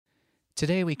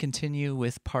Today we continue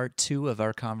with part 2 of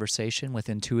our conversation with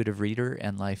intuitive reader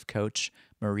and life coach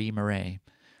Maré Marais.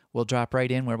 We'll drop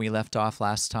right in where we left off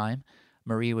last time.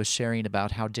 Maré was sharing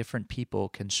about how different people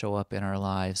can show up in our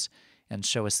lives and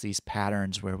show us these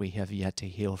patterns where we have yet to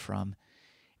heal from.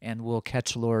 And we'll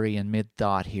catch Laurie in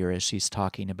mid-thought here as she's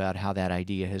talking about how that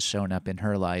idea has shown up in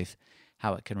her life,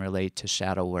 how it can relate to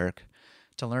shadow work.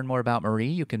 To learn more about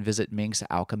Maré, you can visit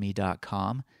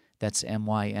minxalchemy.com. That's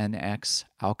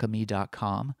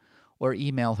mynxalchemy.com, or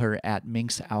email her at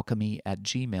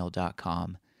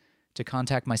minxalchemy@gmail.com. To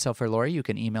contact myself or Laurie, you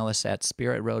can email us at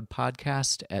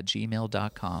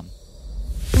spiritroadpodcast@gmail.com.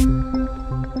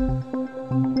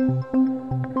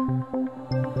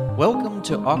 Welcome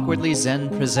to Awkwardly Zen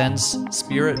Presents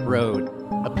Spirit Road,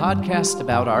 a podcast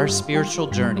about our spiritual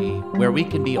journey where we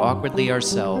can be awkwardly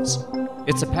ourselves.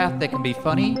 It's a path that can be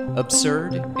funny,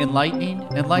 absurd, enlightening,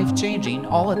 and life-changing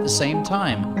all at the same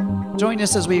time. Join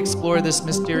us as we explore this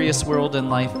mysterious world and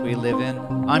life we live in.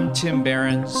 I'm Tim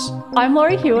Behrens. I'm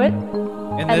Laurie Hewitt.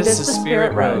 And this is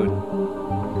Spirit Road.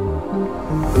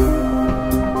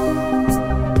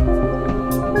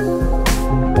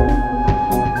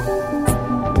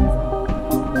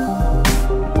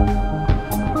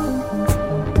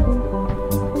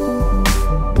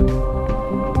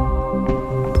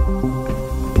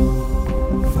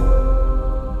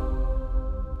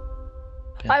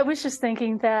 I was just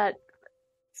thinking that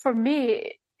for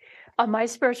me, on my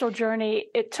spiritual journey,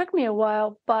 it took me a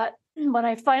while, but when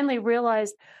I finally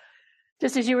realized,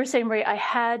 just as you were saying, Marie, I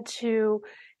had to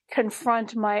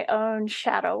confront my own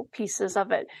shadow pieces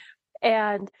of it.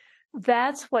 And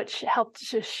that's what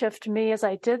helped to shift me as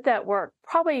I did that work.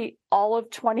 Probably all of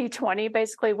 2020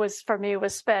 basically was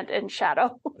spent in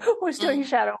shadow, was doing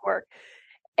shadow work.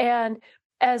 And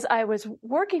as I was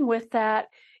working with that,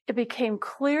 it became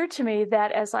clear to me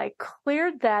that as I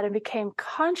cleared that and became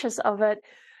conscious of it,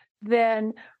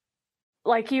 then,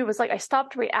 like you, it was like I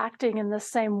stopped reacting in the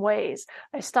same ways.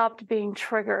 I stopped being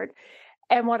triggered.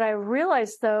 And what I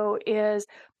realized, though, is,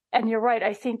 and you're right,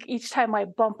 I think each time I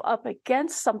bump up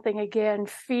against something again,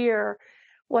 fear,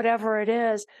 whatever it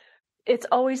is, it's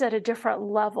always at a different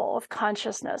level of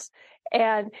consciousness.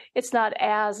 And it's not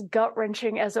as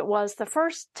gut-wrenching as it was the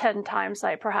first 10 times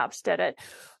I perhaps did it.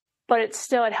 But it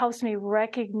helps me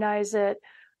recognize it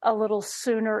a little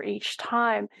sooner each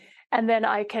time. And then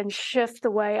I can shift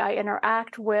the way I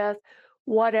interact with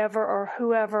whatever or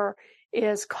whoever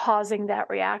is causing that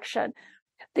reaction.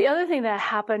 The other thing that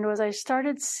happened was I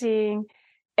started seeing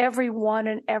everyone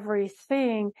and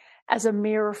everything as a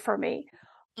mirror for me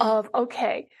of,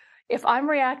 okay, if I'm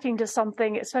reacting to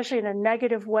something, especially in a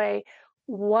negative way,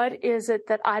 what is it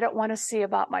that I don't want to see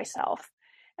about myself?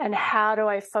 And how do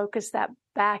I focus that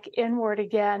back inward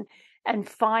again and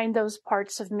find those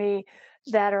parts of me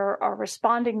that are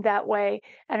responding that way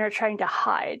and are trying to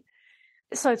hide?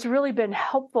 So it's really been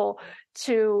helpful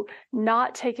to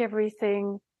not take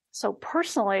everything so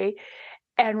personally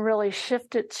and really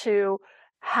shift it to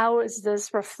how is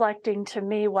this reflecting to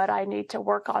me what I need to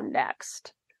work on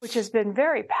next, which has been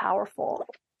very powerful,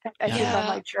 I think, on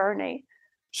my journey.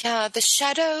 Yeah, the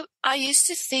shadow, I used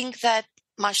to think that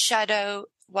my shadow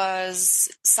was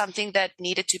something that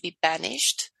needed to be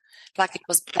banished, like it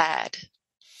was bad.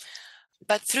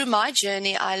 But through my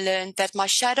journey, I learned that my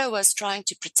shadow was trying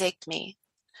to protect me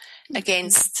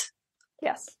against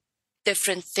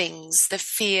different things. The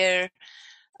fear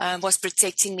was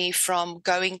protecting me from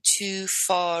going too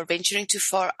far, venturing too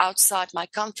far outside my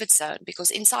comfort zone,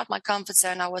 because inside my comfort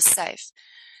zone, I was safe.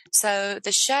 So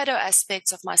the shadow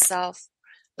aspects of myself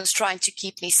was trying to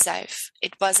keep me safe.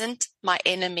 It wasn't my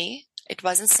enemy. It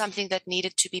wasn't something that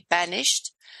needed to be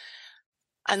banished.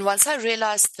 And once I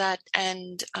realized that,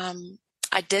 and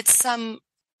I did some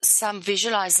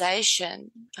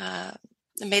visualization,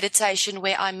 meditation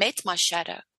where I met my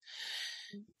shadow,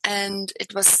 and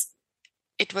it was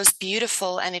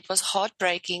beautiful, and it was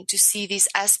heartbreaking to see these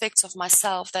aspects of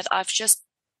myself that I've just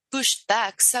pushed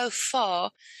back so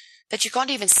far that you can't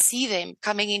even see them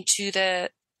coming into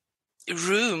the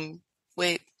room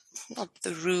where, not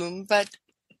the room, but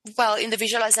well, in the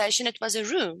visualization, it was a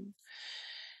room.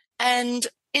 And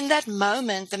in that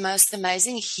moment, the most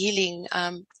amazing healing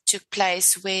took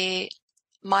place where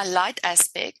my light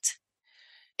aspect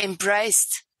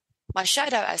embraced my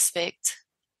shadow aspect.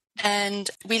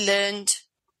 And we learned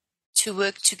to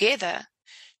work together,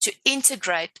 to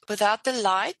integrate. Without the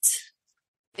light,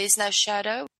 there's no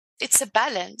shadow. It's a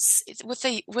balance. With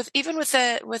the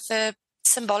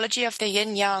symbology of the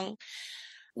yin yang,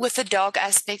 with the dark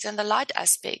aspect and the light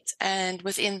aspect. And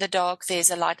within the dark, there's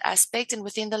a light aspect, and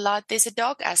within the light, there's a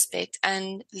dark aspect.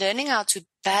 And learning how to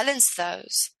balance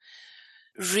those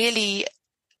really,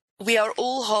 we are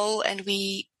all whole, and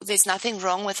there's nothing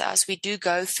wrong with us. We do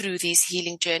go through these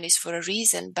healing journeys for a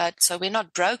reason, but so we're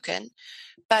not broken.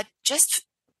 But just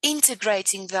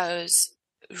integrating those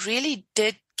really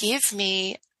did give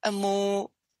me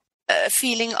a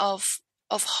feeling of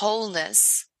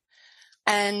wholeness.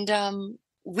 And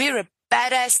we're a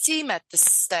badass team at this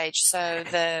stage. So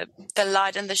the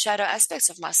light and the shadow aspects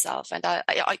of myself, and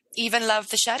I even love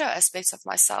the shadow aspects of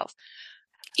myself.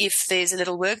 If there's a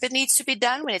little work that needs to be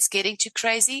done when it's getting too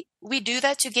crazy, we do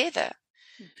that together.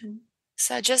 Mm-hmm.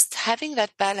 So just having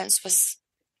that balance was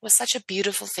such a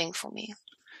beautiful thing for me.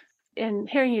 And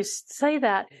hearing you say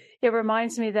that, it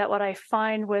reminds me that what I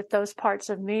find with those parts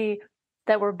of me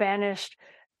that were banished,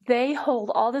 they hold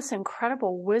all this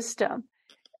incredible wisdom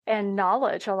and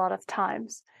knowledge a lot of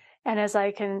times. And as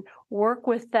I can work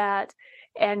with that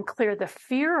and clear the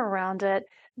fear around it,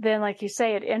 then, like you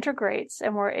say, it integrates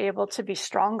and we're able to be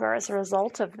stronger as a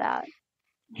result of that.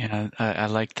 Yeah, I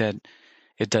like that.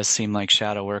 It does seem like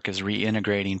shadow work is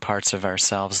reintegrating parts of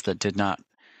ourselves that did not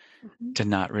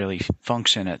really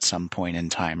function at some point in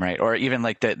time, right? Or even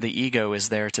like the ego is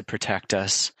there to protect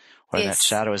us, or yes, that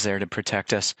shadow is there to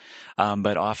protect us.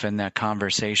 But often that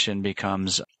conversation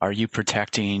becomes, are you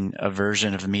protecting a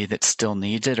version of me that still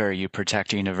needs it? Or are you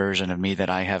protecting a version of me that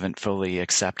I haven't fully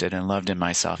accepted and loved in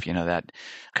myself? You know, that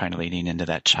kind of leading into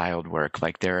that child work.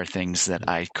 Like there are things that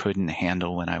I couldn't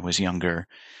handle when I was younger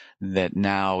that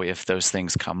now, if those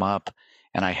things come up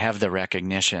and I have the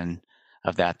recognition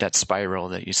of that spiral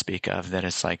that you speak of, that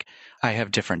it's like, I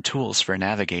have different tools for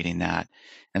navigating that.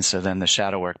 And so then the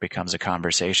shadow work becomes a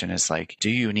conversation. It's like, do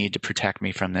you need to protect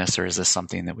me from this, or is this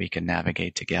something that we can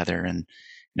navigate together? And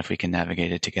if we can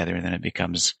navigate it together, then it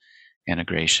becomes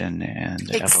integration and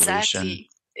evolution.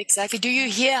 Exactly. Do you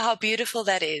hear how beautiful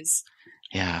that is?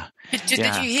 Yeah. Did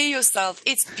you hear yourself?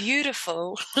 It's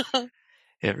beautiful.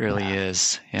 It really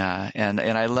is. Yeah. And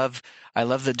I love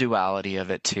the duality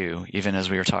of it too. Even as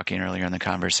we were talking earlier in the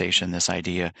conversation, this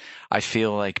idea, I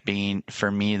feel like being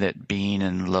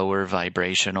in lower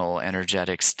vibrational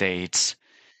energetic states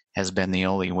has been the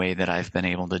only way that I've been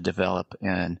able to develop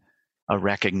in a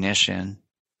recognition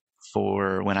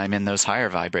for when I'm in those higher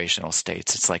vibrational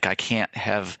states. It's like I can't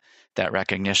have that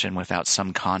recognition without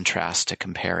some contrast to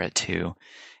compare it to.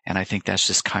 And I think that's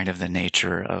just kind of the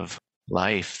nature of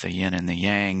life, the yin and the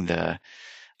yang, the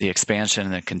expansion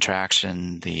and the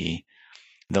contraction, the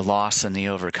loss and the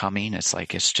overcoming. It's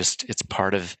like it's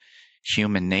part of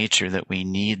human nature that we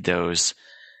need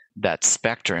that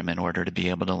spectrum in order to be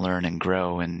able to learn and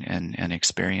grow and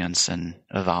experience and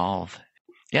evolve.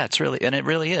 Yeah, it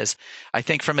really is. I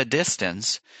think from a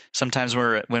distance, sometimes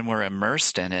when we're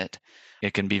immersed in it,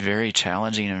 it can be very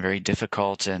challenging and very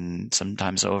difficult and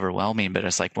sometimes overwhelming. But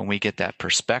it's like when we get that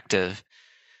perspective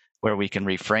where we can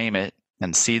reframe it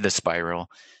and see the spiral,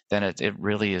 then it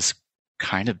really is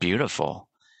kind of beautiful.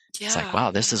 Yeah. It's like,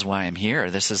 wow, this is why I'm here.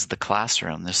 This is the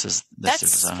classroom. That's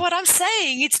what I'm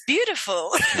saying. It's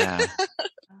beautiful. Yeah.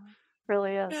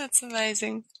 Really is. That's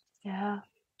amazing. Yeah.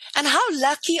 And how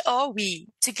lucky are we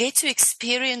to get to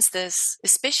experience this,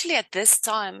 especially at this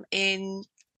time in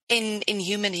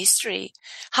human history?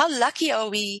 How lucky are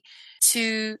we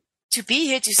to be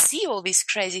here, to see all these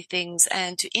crazy things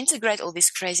and to integrate all these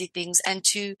crazy things, and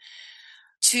to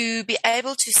be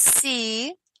able to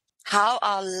see how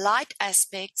our light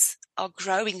aspects are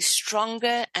growing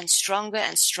stronger and stronger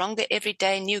and stronger every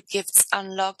day. New gifts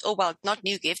unlocked, not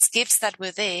new gifts that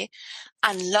were there,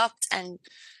 unlocked, and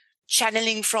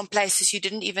channeling from places you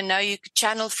didn't even know you could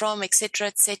channel from, etc.,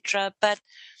 etc. But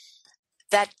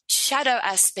that shadow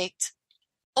aspect,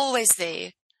 always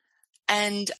there.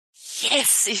 And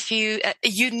yes, if you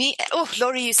need,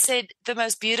 Laurie, you said the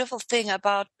most beautiful thing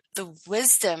about the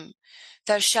wisdom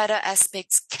those shadow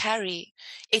aspects carry.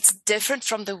 It's different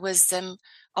from the wisdom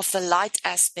of the light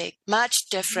aspect, much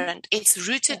different. It's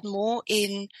rooted more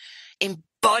in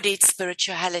embodied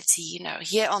spirituality,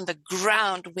 here on the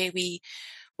ground where we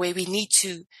need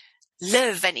to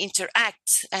live and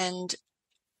interact and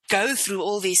go through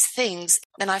all these things.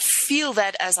 And I feel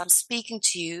that as I'm speaking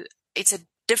to you, it's a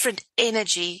different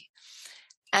energy.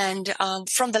 And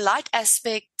from the light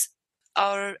aspect,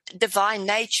 our divine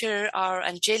nature, our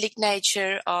angelic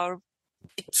nature,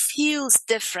 it feels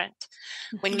different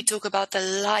when we talk about the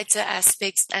lighter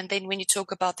aspects, and then when you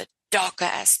talk about the darker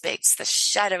aspects, the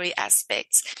shadowy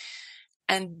aspects.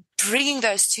 And bringing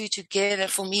those two together,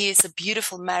 for me, is a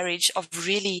beautiful marriage of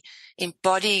really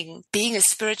embodying being a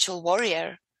spiritual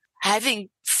warrior, having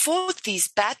fought these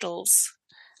battles.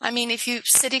 I mean, if you're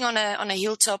sitting on a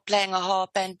hilltop playing a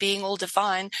harp and being all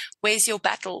divine, where's your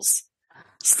battles?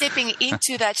 stepping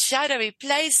into that shadowy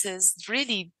places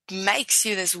really makes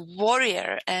you this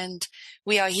warrior. And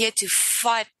we are here to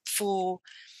fight for,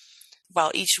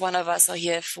 well, each one of us are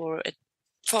here for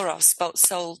our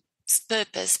soul's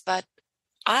purpose. But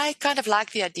I kind of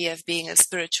like the idea of being a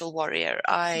spiritual warrior.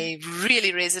 I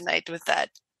really resonate with that.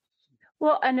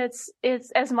 Well, and it's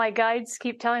as my guides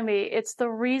keep telling me, it's the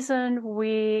reason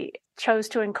we chose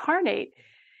to incarnate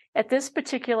at this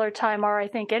particular time, or I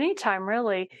think any time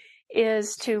really,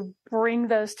 is to bring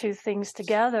those two things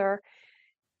together,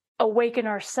 awaken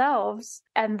ourselves,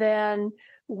 and then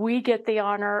we get the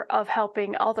honor of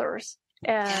helping others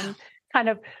and kind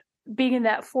of being in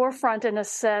that forefront in a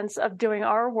sense of doing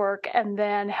our work and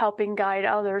then helping guide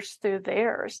others through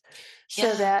theirs.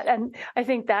 So that, and I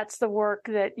think that's the work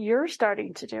that you're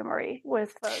starting to do, Marie,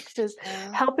 with folks, is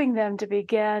helping them to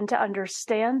begin to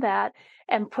understand that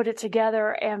and put it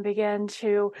together and begin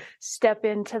to step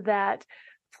into that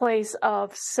place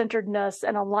of centeredness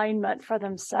and alignment for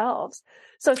themselves.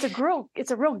 So it's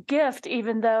a real gift,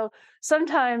 even though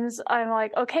sometimes I'm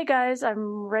like, okay, guys,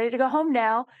 I'm ready to go home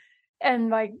now.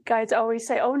 And my guides always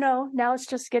say, oh no, now it's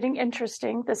just getting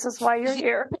interesting. This is why you're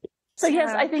here. So yes,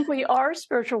 I think we are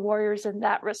spiritual warriors in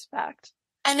that respect.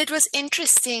 And it was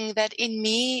interesting that in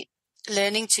me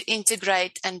learning to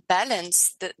integrate and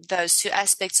balance those two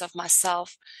aspects of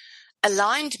myself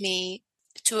aligned me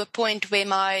to a point where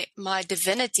my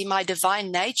divinity, my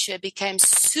divine nature became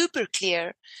super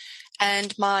clear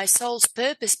and my soul's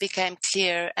purpose became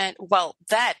clear. And well,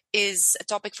 that is a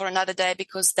topic for another day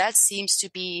because that seems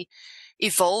to be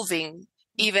evolving.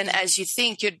 Even as you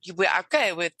think we're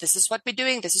okay with this is what we're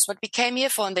doing, this is what we came here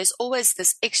for, and there's always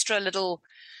this extra little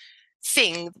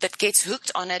thing that gets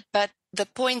hooked on it. But the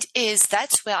point is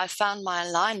that's where I found my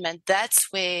alignment.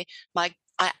 That's where I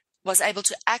was able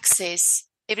to access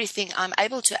everything I'm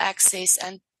able to access,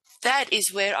 and that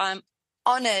is where I'm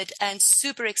honored and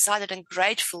super excited and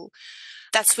grateful.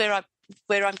 That's where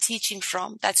I'm teaching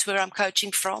from. That's where I'm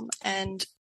coaching from. And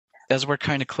as we're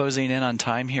kind of closing in on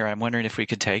time here, I'm wondering if we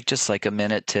could take just like a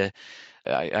minute to,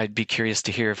 I'd be curious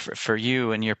to hear for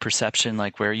you and your perception,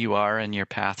 like where you are in your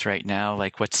path right now,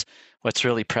 like what's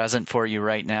really present for you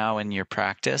right now in your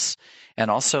practice.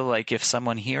 And also like if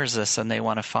someone hears this and they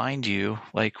want to find you,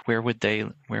 like where would they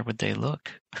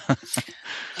look?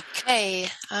 Okay.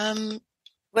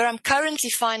 Where I'm currently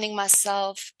finding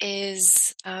myself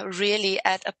is really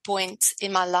at a point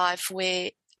in my life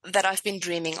that I've been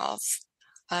dreaming of.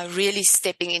 Really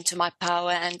stepping into my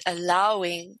power and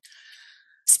allowing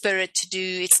spirit to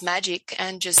do its magic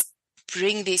and just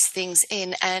bring these things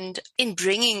in. And in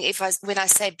bringing, when I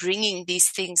say bringing these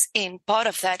things in, part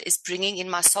of that is bringing in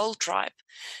my soul tribe,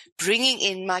 bringing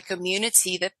in my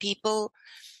community, the people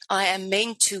I am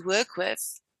meant to work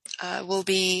with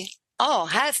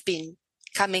have been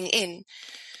coming in.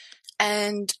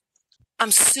 And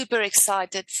I'm super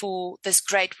excited for this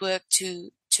great work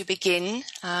to begin.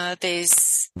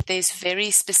 There's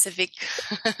very specific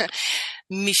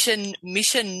mission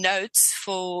notes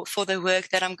for the work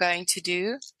that I'm going to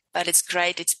do, but it's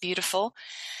great. It's beautiful.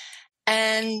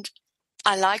 And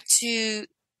I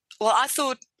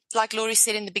thought, like Laurie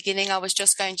said in the beginning, I was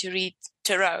just going to read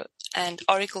tarot and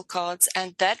oracle cards,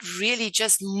 and that really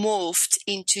just morphed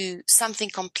into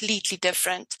something completely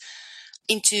different.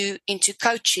 Into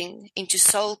coaching, into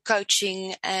soul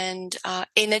coaching and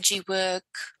energy work.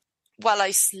 Well,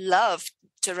 I love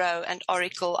tarot and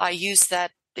oracle. I use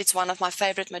that. It's one of my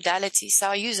favorite modalities.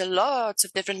 So I use lots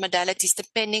of different modalities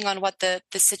depending on what the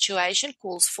situation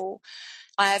calls for.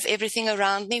 I have everything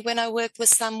around me when I work with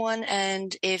someone,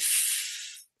 and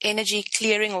if energy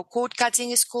clearing or cord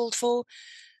cutting is called for,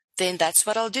 then that's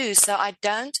what I'll do. So I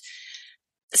don't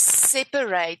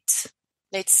separate,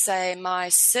 let's say, my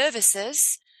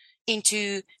services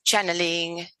into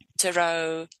channeling,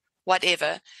 tarot,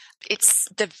 whatever. It's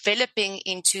developing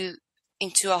into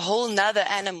a whole nother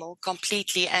animal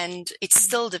completely, and it's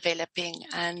still developing.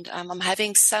 And I'm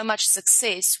having so much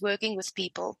success working with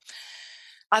people.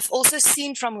 I've also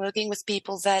seen from working with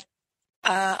people that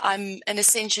I'm an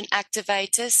ascension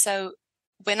activator. So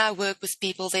when I work with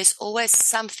people, there's always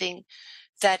something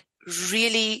that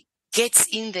really gets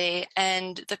in there,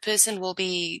 and the person will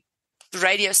be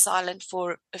radio silent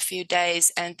for a few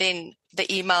days, and then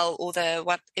the email or the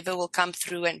whatever will come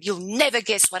through, and you'll never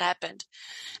guess what happened.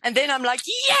 And then I'm like,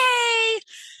 yay,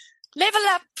 level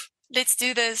up, let's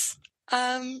do this.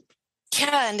 And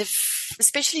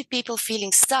especially people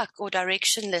feeling stuck or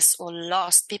directionless or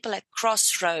lost, people at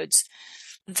crossroads,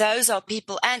 those are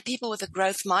people, and people with a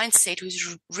growth mindset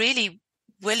who's really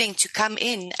willing to come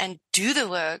in and do the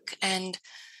work and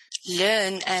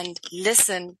learn and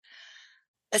listen.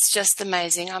 It's just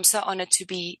amazing. I'm so honored to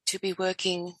be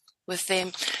working with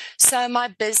them. So my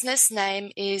business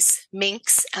name is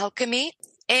Minx Alchemy,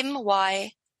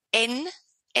 MYNX,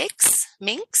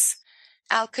 Minx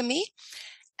Alchemy.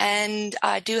 And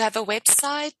I do have a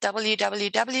website,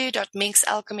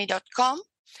 www.minxalchemy.com.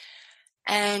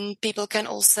 And people can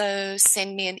also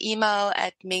send me an email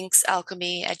at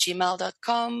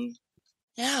minxalchemy@gmail.com.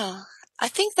 Yeah, I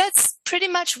think that's pretty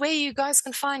much where you guys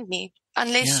can find me.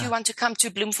 Unless you want to come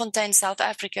to Bloemfontein, South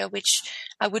Africa, which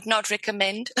I would not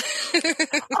recommend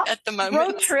at the moment.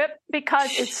 Road trip,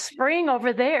 because it's spring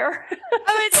over there.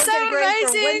 Oh, it's so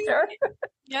amazing.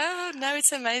 Yeah, no,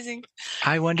 it's amazing.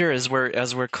 I wonder, as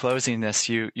we're closing this,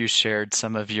 you shared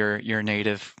some of your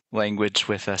native language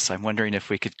with us. I'm wondering if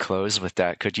we could close with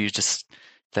that. Could you just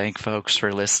thank folks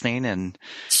for listening? And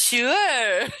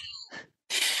Sure.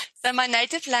 So my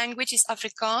native language is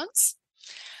Afrikaans.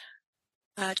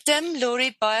 Tim,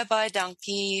 Laurie, baie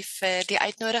dankie vir die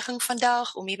uitnodiging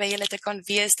vandag om hier by julle te kan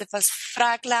wees. Dit was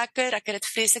vrek lekker. Ek het dit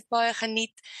vreeslik baie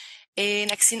geniet en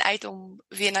ek sien uit om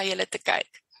weer na julle te kyk.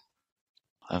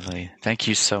 Lovely. Thank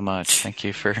you so much. Thank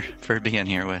you for being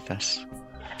here with us.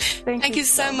 Thank you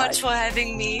so much for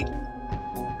having me.